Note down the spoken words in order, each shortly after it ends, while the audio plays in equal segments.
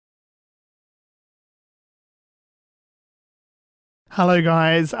Hello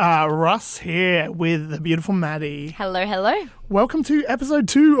guys, Russ here with the beautiful Maddie. Hello, hello. Welcome to episode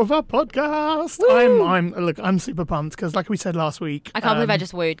 2 of our podcast. I'm super pumped because like we said last week. I can't believe I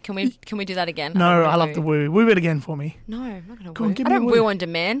just wooed. Can we do that again? No, I love the woo. Woo it again for me. No, I'm not going Go on, to give woo. me I a don't woo. woo on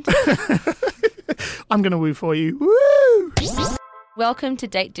demand. I'm going to woo for you. Woo! Welcome to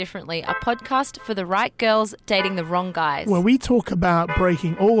Date Differently, a podcast for the right girls dating the wrong guys. Where we talk about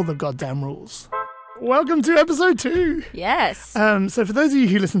breaking all the goddamn rules. Welcome to episode 2. Yes. So for those of you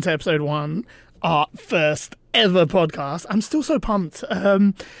who listened to episode 1, our first ever podcast, I'm still so pumped.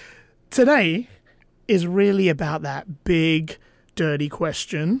 Today is really about that big, dirty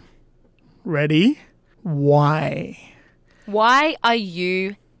question. Ready? Why? Why are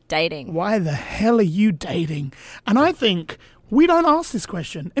you dating? Why the hell are you dating? And I think we don't ask this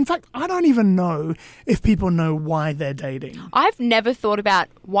question. In fact, I don't even know if people know why they're dating. I've never thought about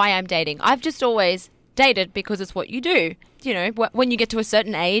why I'm dating. I've just always dated because it's what you do. You know, when you get to a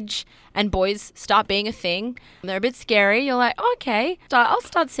certain age and boys start being a thing, they're a bit scary. You're like, oh, okay, I'll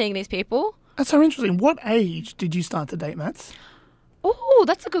start seeing these people. That's so interesting. What age did you start to date, Mats? Oh,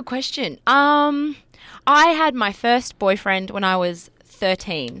 that's a good question. I had my first boyfriend when I was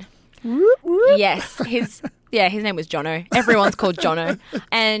 13. Whoop, whoop. Yes, his name was Jono. Everyone's called Jono.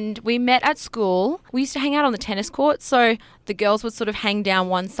 And we met at school. We used to hang out on the tennis court, so the girls would sort of hang down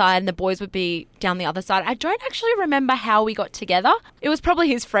one side and the boys would be down the other side. I don't actually remember how we got together. It was probably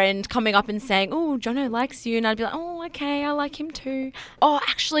his friend coming up and saying, oh, Jono likes you. And I'd be like, oh, okay, I like him too. Oh,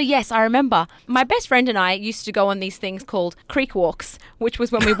 actually, yes, I remember. My best friend and I used to go on these things called creek walks, which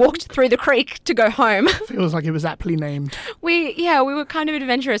was when we walked through the creek to go home. Feels like it was aptly named. We were kind of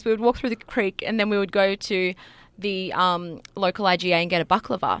adventurous. We would walk through the creek and then we would go to the local IGA and get a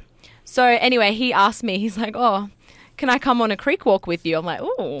baklava. So anyway, he asked me, he's like, oh, can I come on a creek walk with you? I'm like,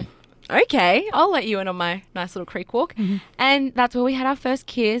 oh, okay, I'll let you in on my nice little creek walk. Mm-hmm. And that's where we had our first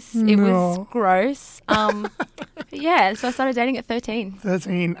kiss. It was gross. Yeah, so I started dating at 13.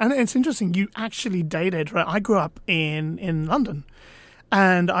 13. And it's interesting, you actually dated, right? I grew up in London.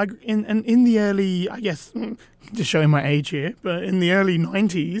 And in the early, I guess, just showing my age here, but in the early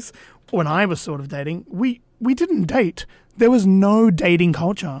 90s, when I was sort of dating, we didn't date. There was no dating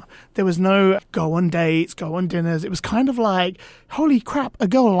culture. There was no go on dates, go on dinners. It was kind of like, holy crap, a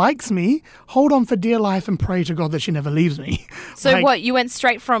girl likes me. Hold on for dear life and pray to God that she never leaves me. So like, what, you went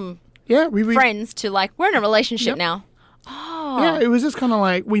straight from friends to like, we're in a relationship now? Oh. Yeah, it was just kind of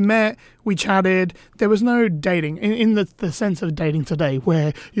like we met, we chatted. There was no dating in the sense of dating today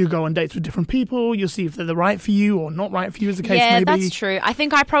where you go on dates with different people, you'll see if they're the right for you or not right for you as the case may be. Yeah, that's true. I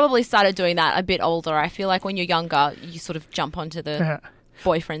think I probably started doing that a bit older. I feel like when you're younger, you sort of jump onto the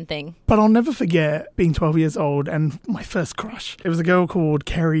boyfriend thing. But I'll never forget being 12 years old and my first crush. It was a girl called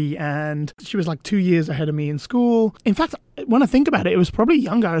Kerry and she was like 2 years ahead of me in school. In fact, when I think about it, it was probably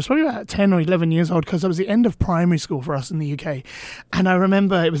younger. I was probably about 10 or 11 years old because it was the end of primary school for us in the UK. And I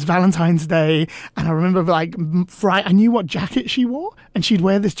remember it was Valentine's Day and I remember like, I knew what jacket she wore and she'd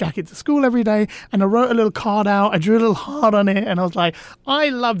wear this jacket to school every day. And I wrote a little card out. I drew a little heart on it and I was like, I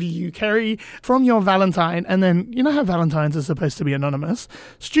love you, Kerry, from your Valentine. And then, you know how Valentines are supposed to be anonymous?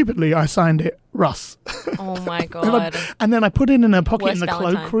 Stupidly, I signed it Russ. Oh my God. and then I put it in her pocket in the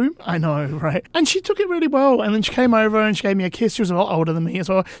Valentine. cloakroom. I know, right? And she took it really well. And then she came over and she gave me a kiss. She was a lot older than me as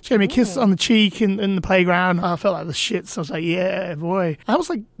well. She gave me a kiss on the cheek in the playground. I felt like the shit. So I was like, yeah, boy. I was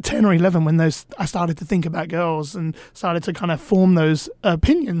like 10 or 11 when I started to think about girls and started to kind of form those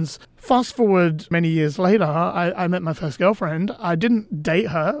opinions. Fast forward many years later, I met my first girlfriend. I didn't date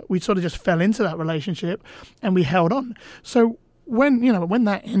her. We sort of just fell into that relationship and we held on. So when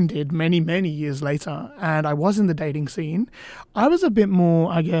that ended many, many years later and I was in the dating scene, I was a bit more,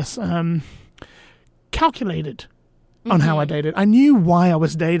 I guess, calculated on how I dated. I knew why I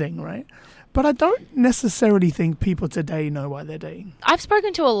was dating, right? But I don't necessarily think people today know why they're dating. I've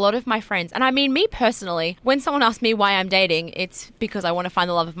spoken to a lot of my friends, and I mean, me personally, when someone asks me why I'm dating, it's because I want to find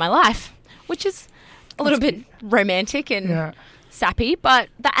the love of my life, which is a little bit romantic and sappy.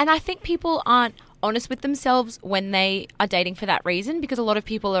 And I think people aren't honest with themselves when they are dating for that reason because a lot of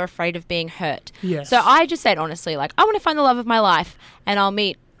people are afraid of being hurt. Yes. So I just said honestly, like, I want to find the love of my life and I'll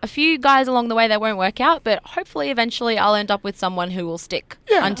meet a few guys along the way that won't work out, but hopefully eventually I'll end up with someone who will stick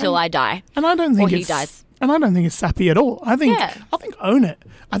until I die. And I don't think he dies. And I don't think it's sappy at all. I think own it.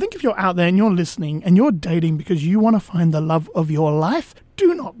 I think if you're out there and you're listening and you're dating because you want to find the love of your life,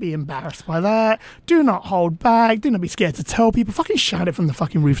 do not be embarrassed by that. Do not hold back. Do not be scared to tell people. Fucking shout it from the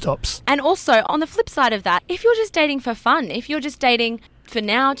fucking rooftops. And also, on the flip side of that, if you're just dating for fun, if you're just dating for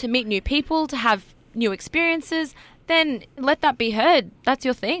now to meet new people, to have new experiences, then let that be heard. That's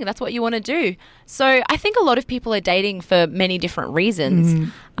your thing. That's what you want to do. So I think a lot of people are dating for many different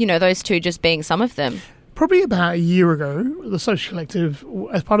reasons. You know, those two just being some of them. Probably about a year ago, the Social Collective,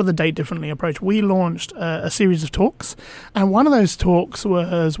 as part of the Date Differently approach, we launched a series of talks. And one of those talks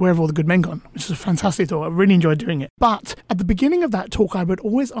was Where Have All the Good Men Gone? Which is a fantastic talk. I really enjoyed doing it. But at the beginning of that talk, I would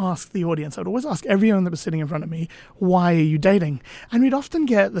always ask the audience, I would always ask everyone that was sitting in front of me, why are you dating? And we'd often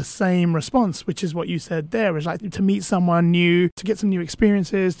get the same response, which is what you said there, is like to meet someone new, to get some new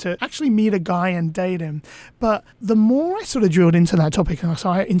experiences, to actually meet a guy and date him. But the more I sort of drilled into that topic, and so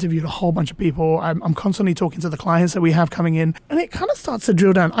I interviewed a whole bunch of people, I'm constantly talking to the clients that we have coming in, and it kind of starts to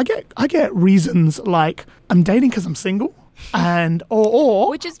drill down. I get reasons like I'm dating because I'm single, and or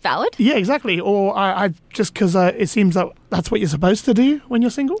which is valid. Yeah, exactly. Or I just because it seems that that's what you're supposed to do when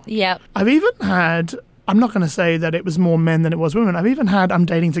you're single. Yeah. I've even had. I'm not going to say that it was more men than it was women. I've even had I'm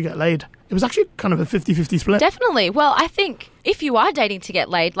dating to get laid. It was actually kind of a 50-50 split. Definitely. Well, I think if you are dating to get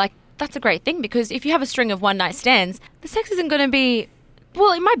laid, like that's a great thing, because if you have a string of one night stands, the sex isn't going to be.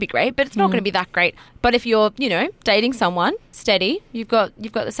 Well, it might be great, but it's not going to be that great. But if you're, you know, dating someone steady, you've got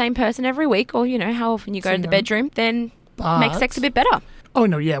the same person every week, or, you know, how often you go to the bedroom, then make sex a bit better. Oh,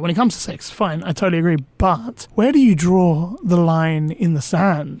 no, yeah. When it comes to sex, fine. I totally agree. But where do you draw the line in the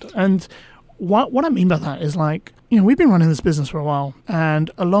sand? And what I mean by that is, like, you know, we've been running this business for a while,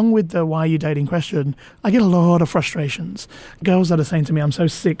 and along with the why are you dating question, I get a lot of frustrations. Girls that are saying to me, I'm so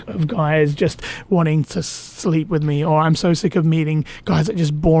sick of guys just wanting to sleep with me, or I'm so sick of meeting guys that are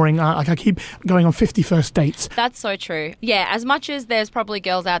just boring. Like, I keep going on 50 first dates. That's so true. Yeah, as much as there's probably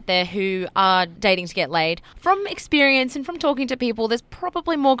girls out there who are dating to get laid, from experience and from talking to people, there's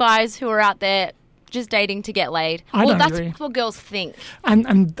probably more guys who are out there just dating to get laid. That's what girls think.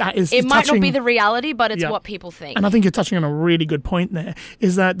 And that is... It might not be the reality, but it's what people think. And I think you're touching on a really good point there,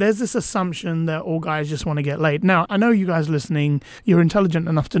 is that there's this assumption that all guys just want to get laid. Now, I know you guys listening, you're intelligent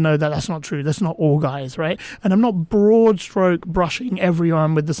enough to know that that's not true. That's not all guys, right? And I'm not broad stroke brushing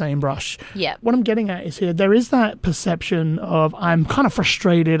everyone with the same brush. Yeah. What I'm getting at is here, there is that perception of I'm kind of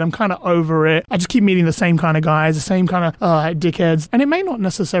frustrated, I'm kind of over it, I just keep meeting the same kind of guys, the same kind of dickheads. And it may not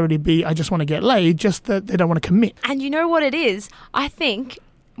necessarily be I just want to get laid, just that they don't want to commit. And you know what it is? I think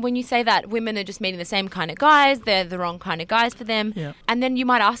when you say that women are just meeting the same kind of guys, they're the wrong kind of guys for them. Yeah. And then you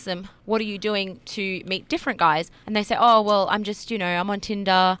might ask them, what are you doing to meet different guys? And they say, oh, well, I'm just, you know, I'm on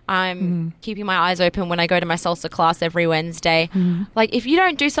Tinder. I'm keeping my eyes open when I go to my salsa class every Wednesday. Like, if you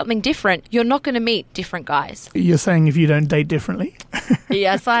don't do something different, you're not going to meet different guys. You're saying if you don't date differently?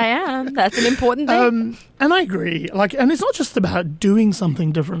 Yes, I am. That's an important thing. And I agree. Like, and it's not just about doing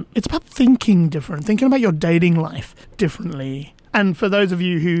something different. It's about thinking different, thinking about your dating life differently. And for those of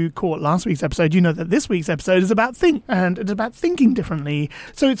you who caught last week's episode, you know that this week's episode is about and it's about thinking differently.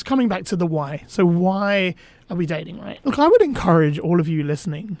 So it's coming back to the why. So why are we dating, right? Look, I would encourage all of you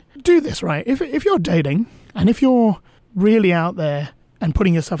listening, do this, right? If you're dating and if you're really out there and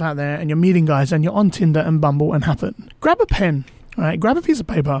putting yourself out there and you're meeting guys and you're on Tinder and Bumble and Happen, grab a pen, right? Grab a piece of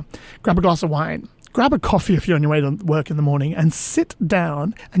paper, grab a glass of wine, grab a coffee if you're on your way to work in the morning, and sit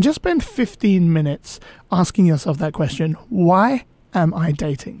down and just spend 15 minutes asking yourself that question, why am I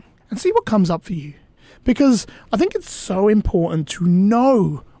dating? And see what comes up for you. Because I think it's so important to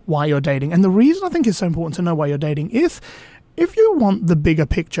know why you're dating. And the reason I think it's so important to know why you're dating is if you want the bigger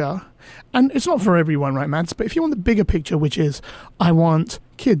picture, and it's not for everyone, right, Mads, but if you want the bigger picture, which is I want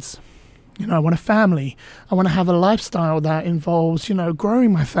kids, you know, I want a family, I want to have a lifestyle that involves, you know,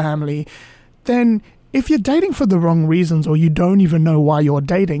 growing my family, then if you're dating for the wrong reasons or you don't even know why you're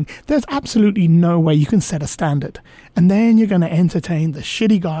dating, there's absolutely no way you can set a standard. And then you're going to entertain the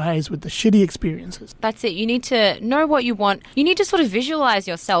shitty guys with the shitty experiences. That's it. You need to know what you want. You need to sort of visualize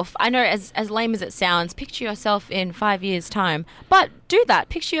yourself. I know as lame as it sounds, picture yourself in 5 years' time. But do that.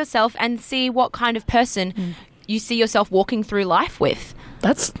 Picture yourself and see what kind of person you see yourself walking through life with.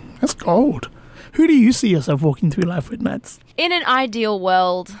 That's gold. Who do you see yourself walking through life with, Mads? In an ideal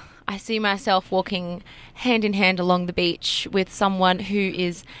world, I see myself walking hand in hand along the beach with someone who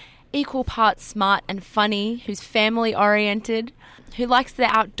is equal parts smart and funny, who's family oriented, who likes the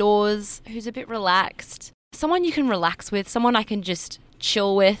outdoors, who's a bit relaxed. Someone you can relax with, someone I can just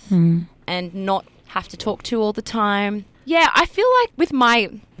chill with and not have to talk to all the time. Yeah, I feel like with my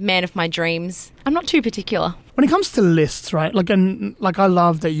man of my dreams, I'm not too particular. When it comes to lists, right, like I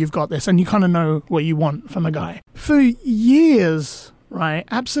love that you've got this and you kind of know what you want from a guy. For years, right,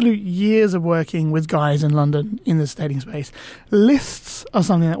 absolute years of working with guys in London in this dating space, lists are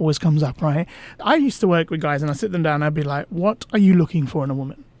something that always comes up, right? I used to work with guys and I sit them down and I'd be like, what are you looking for in a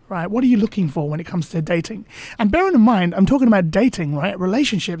woman? right? What are you looking for when it comes to dating? And bearing in mind, I'm talking about dating, right?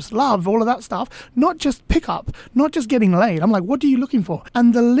 Relationships, love, all of that stuff, not just pickup, not just getting laid. I'm like, what are you looking for?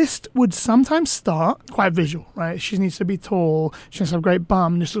 And the list would sometimes start quite visual, right? She needs to be tall, she needs to have a great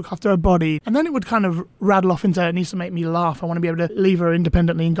bum, needs to look after her body. And then it would kind of rattle off into, it needs to make me laugh. I want to be able to leave her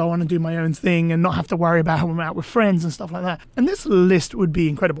independently and go on and do my own thing and not have to worry about how I'm out with friends and stuff like that. And this list would be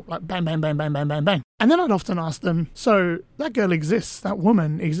incredible, like bang, bang, bang, bang, bang, bang, bang. And then I'd often ask them, so that girl exists, that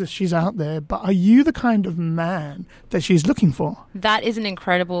woman exists, she's out there, but are you the kind of man that she's looking for? That is an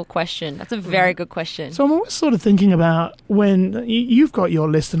incredible question. That's a very good question. So I'm always sort of thinking about when you've got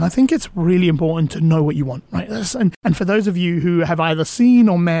your list, and I think it's really important to know what you want, right? And for those of you who have either seen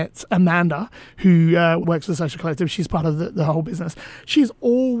or met Amanda, who works for the Social Collective, she's part of the whole business. She's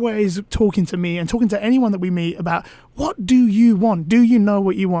always talking to me and talking to anyone that we meet about, what do you want? Do you know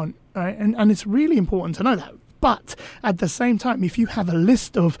what you want? Right? And it's really important to know that. But at the same time, if you have a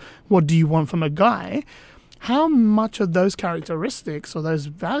list of what do you want from a guy, how much of those characteristics or those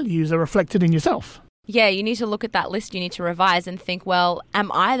values are reflected in yourself? Yeah, you need to look at that list. You need to revise and think, well,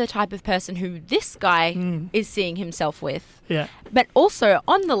 am I the type of person who this guy is seeing himself with? Yeah. But also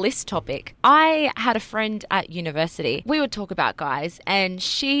on the list topic, I had a friend at university. We would talk about guys, and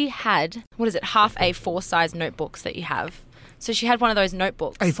she had, half A4 size notebooks that you have. So she had one of those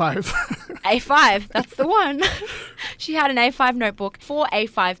notebooks. A5. A5, that's the one. She had an A5 notebook, 4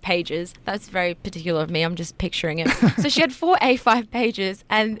 A5 pages. That's very particular of me. I'm just picturing it. So she had 4 A5 pages,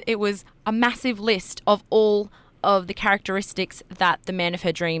 and it was a massive list of all of the characteristics that the man of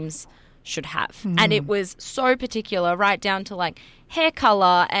her dreams should have. And it was so particular, right down to like hair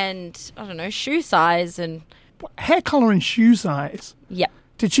color and, I don't know, shoe size and... Hair color and shoe size? Yep.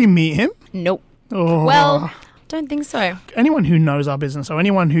 Did she meet him? Nope. Oh. Well... Don't think so. Anyone who knows our business or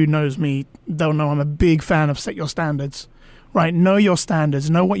anyone who knows me, they'll know I'm a big fan of set your standards, right? Know your standards,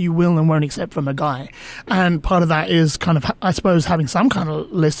 know what you will and won't accept from a guy. And part of that is kind of, I suppose, having some kind of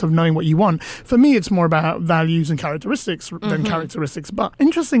list of knowing what you want. For me, it's more about values and characteristics than characteristics. But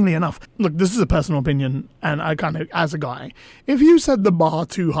interestingly enough, look, this is a personal opinion, and I kind of, as a guy, if you set the bar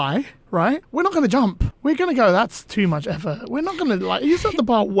too high, right? We're not going to jump. We're going to go, that's too much effort. We're not going to, you set the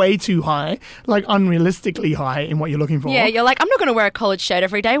bar way too high, like unrealistically high in what you're looking for. Yeah, you're like, I'm not going to wear a collared shirt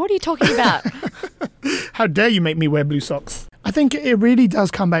every day. What are you talking about? How dare you make me wear blue socks? I think it really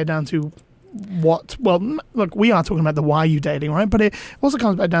does come back down to look, we are talking about the why you dating, right? But it also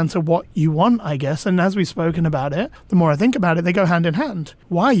comes back down to what you want, I guess. And as we've spoken about it, the more I think about it, they go hand in hand.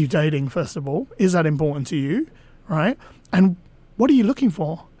 Why are you dating, first of all? Is that important to you, right? And what are you looking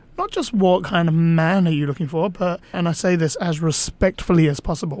for? Not just what kind of man are you looking for, but, and I say this as respectfully as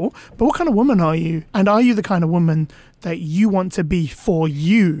possible, but what kind of woman are you? And are you the kind of woman that you want to be for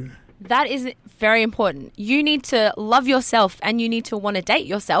you? That is very important. You need to love yourself and you need to want to date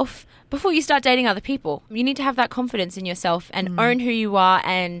yourself before you start dating other people. You need to have that confidence in yourself and own who you are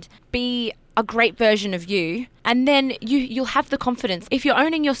and be a great version of you, and then you'll have the confidence. If you're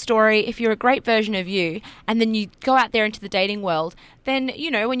owning your story, if you're a great version of you, and then you go out there into the dating world, then,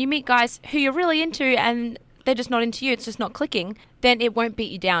 you know, when you meet guys who you're really into and they're just not into you, it's just not clicking, then it won't beat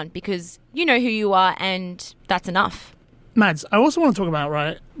you down because you know who you are and that's enough. Mads, I also want to talk about,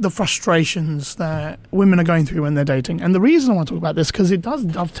 right, the frustrations that women are going through when they're dating. And the reason I want to talk about this, because it does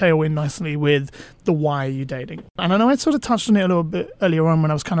dovetail in nicely with the why are you dating. And I know I sort of touched on it a little bit earlier on when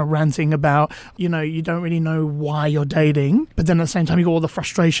I was kind of ranting about, you know, you don't really know why you're dating, but then at the same time, you got all the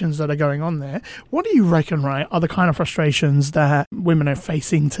frustrations that are going on there. What do you reckon, right, are the kind of frustrations that women are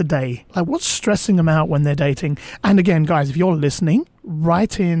facing today? Like, what's stressing them out when they're dating? And again, guys, if you're listening,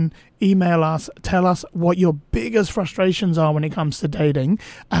 write in, email us, tell us what your biggest frustrations are when it comes to dating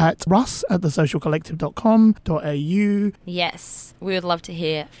at russ@thesocialcollective.com.au. Yes, we would love to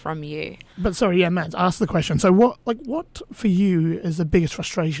hear from you. But sorry, yeah, Matt, ask the question. So what for you is the biggest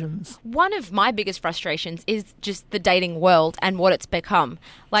frustrations? One of my biggest frustrations is just the dating world and what it's become.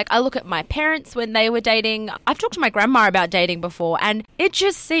 Like, I look at my parents when they were dating. I've talked to my grandma about dating before, and it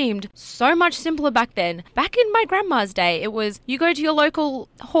just seemed so much simpler back then. Back in my grandma's day, it was you go to your local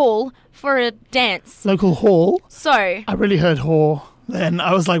hall for a dance. Local hall? So I really heard whore then.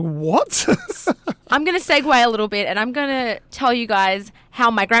 I was like, what? I'm going to segue a little bit and I'm going to tell you guys how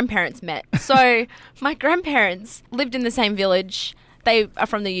my grandparents met. So my grandparents lived in the same village. They are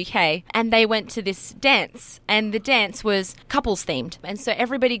from the UK and they went to this dance, and the dance was couples themed. And so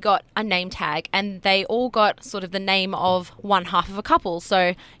everybody got a name tag and they all got sort of the name of one half of a couple.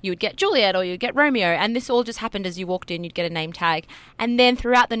 So you would get Juliet or you'd get Romeo, and this all just happened as you walked in, you'd get a name tag. And then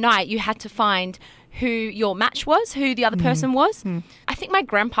throughout the night you had to find who your match was, who the other person was. I think my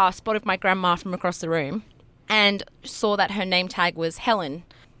grandpa spotted my grandma from across the room and saw that her name tag was Helen.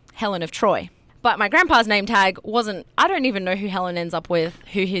 Helen of Troy. But my grandpa's name tag wasn't, I don't even know who Helen ends up with,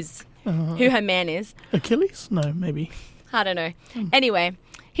 who her man is. Achilles? No, maybe. I don't know. Anyway,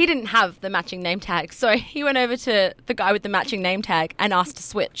 he didn't have the matching name tag. So he went over to the guy with the matching name tag and asked to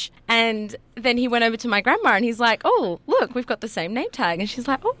switch. And then he went over to my grandma and he's like, oh, look, we've got the same name tag. And she's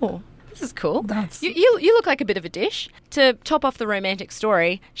like, oh, this is cool. You look like a bit of a dish. To top off the romantic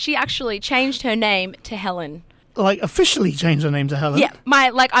story, she actually changed her name to Helen. Like, officially changed her name to Helen? Yeah,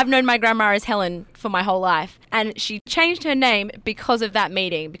 I've known my grandma as Helen for my whole life, and she changed her name because of that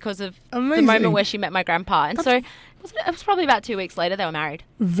meeting, because of the moment where she met my grandpa. And so it was probably about 2 weeks later they were married.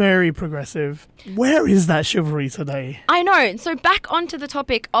 Very progressive. Where is that chivalry today? I know. So back onto the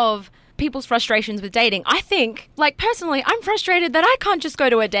topic of people's frustrations with dating. I think, personally, I'm frustrated that I can't just go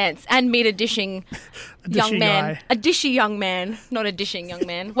to a dance and meet a dishing young man. Guy. A dishy young man, not a dishing young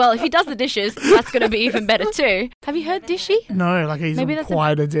man. Well, if he does the dishes, that's going to be even better too. Have you heard dishy? No, like he's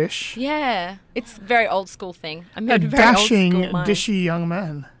quite a dish. Yeah. It's a very old school thing. I'm A very old school dashing, mind. dishy young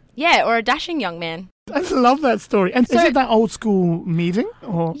man. Yeah, or a dashing young man. I love that story. And So- is it that old school meeting?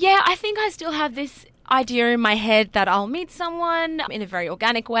 Or Yeah, I think I still have this idea in my head that I'll meet someone in a very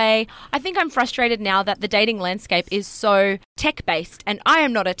organic way. I think I'm frustrated now that the dating landscape is so tech-based, and I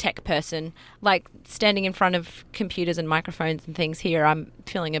am not a tech person. Like, standing in front of computers and microphones and things here, I'm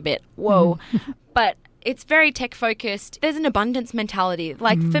feeling a bit, whoa. But it's very tech-focused. There's an abundance mentality.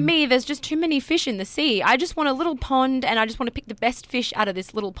 Like, for me, there's just too many fish in the sea. I just want a little pond, and I just want to pick the best fish out of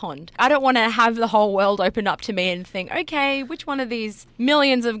this little pond. I don't want to have the whole world open up to me and think, okay, which one of these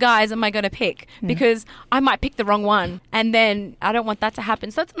millions of guys am I going to pick? Because I might pick the wrong one, and then I don't want that to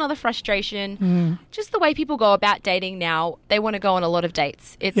happen. So that's another frustration. Just the way people go about dating now, they want to go on a lot of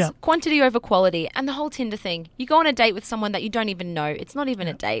dates. It's quantity over quality. And the whole Tinder thing. You go on a date with someone that you don't even know. It's not even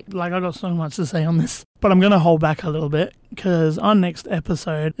a date. like, I got so much to say on this. But I'm going to hold back a little bit because our next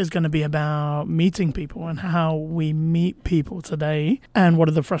episode is going to be about meeting people and how we meet people today and what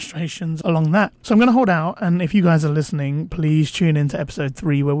are the frustrations along that. So I'm going to hold out. And if you guys are listening, please tune into episode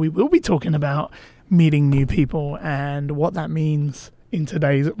 3 where we will be talking about meeting new people and what that means in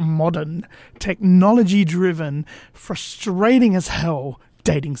today's modern, technology-driven, frustrating as hell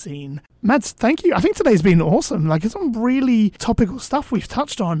dating scene. Mads, thank you. I think today's been awesome. Like, it's some really topical stuff we've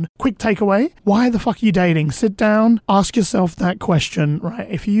touched on. Quick takeaway. Why the fuck are you dating? Sit down, ask yourself that question, right?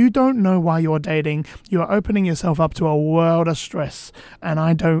 If you don't know why you're dating, you are opening yourself up to a world of stress. And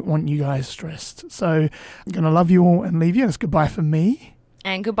I don't want you guys stressed. So I'm going to love you all and leave you. It's goodbye from me.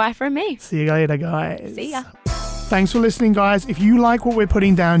 And goodbye from me. See you later, guys. See ya. Thanks for listening, guys. If you like what we're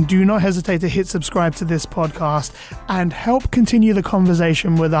putting down, do not hesitate to hit subscribe to this podcast and help continue the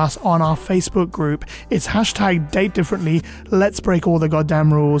conversation with us on our Facebook group. It's #DateDifferently. Let's break all the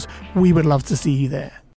goddamn rules. We would love to see you there.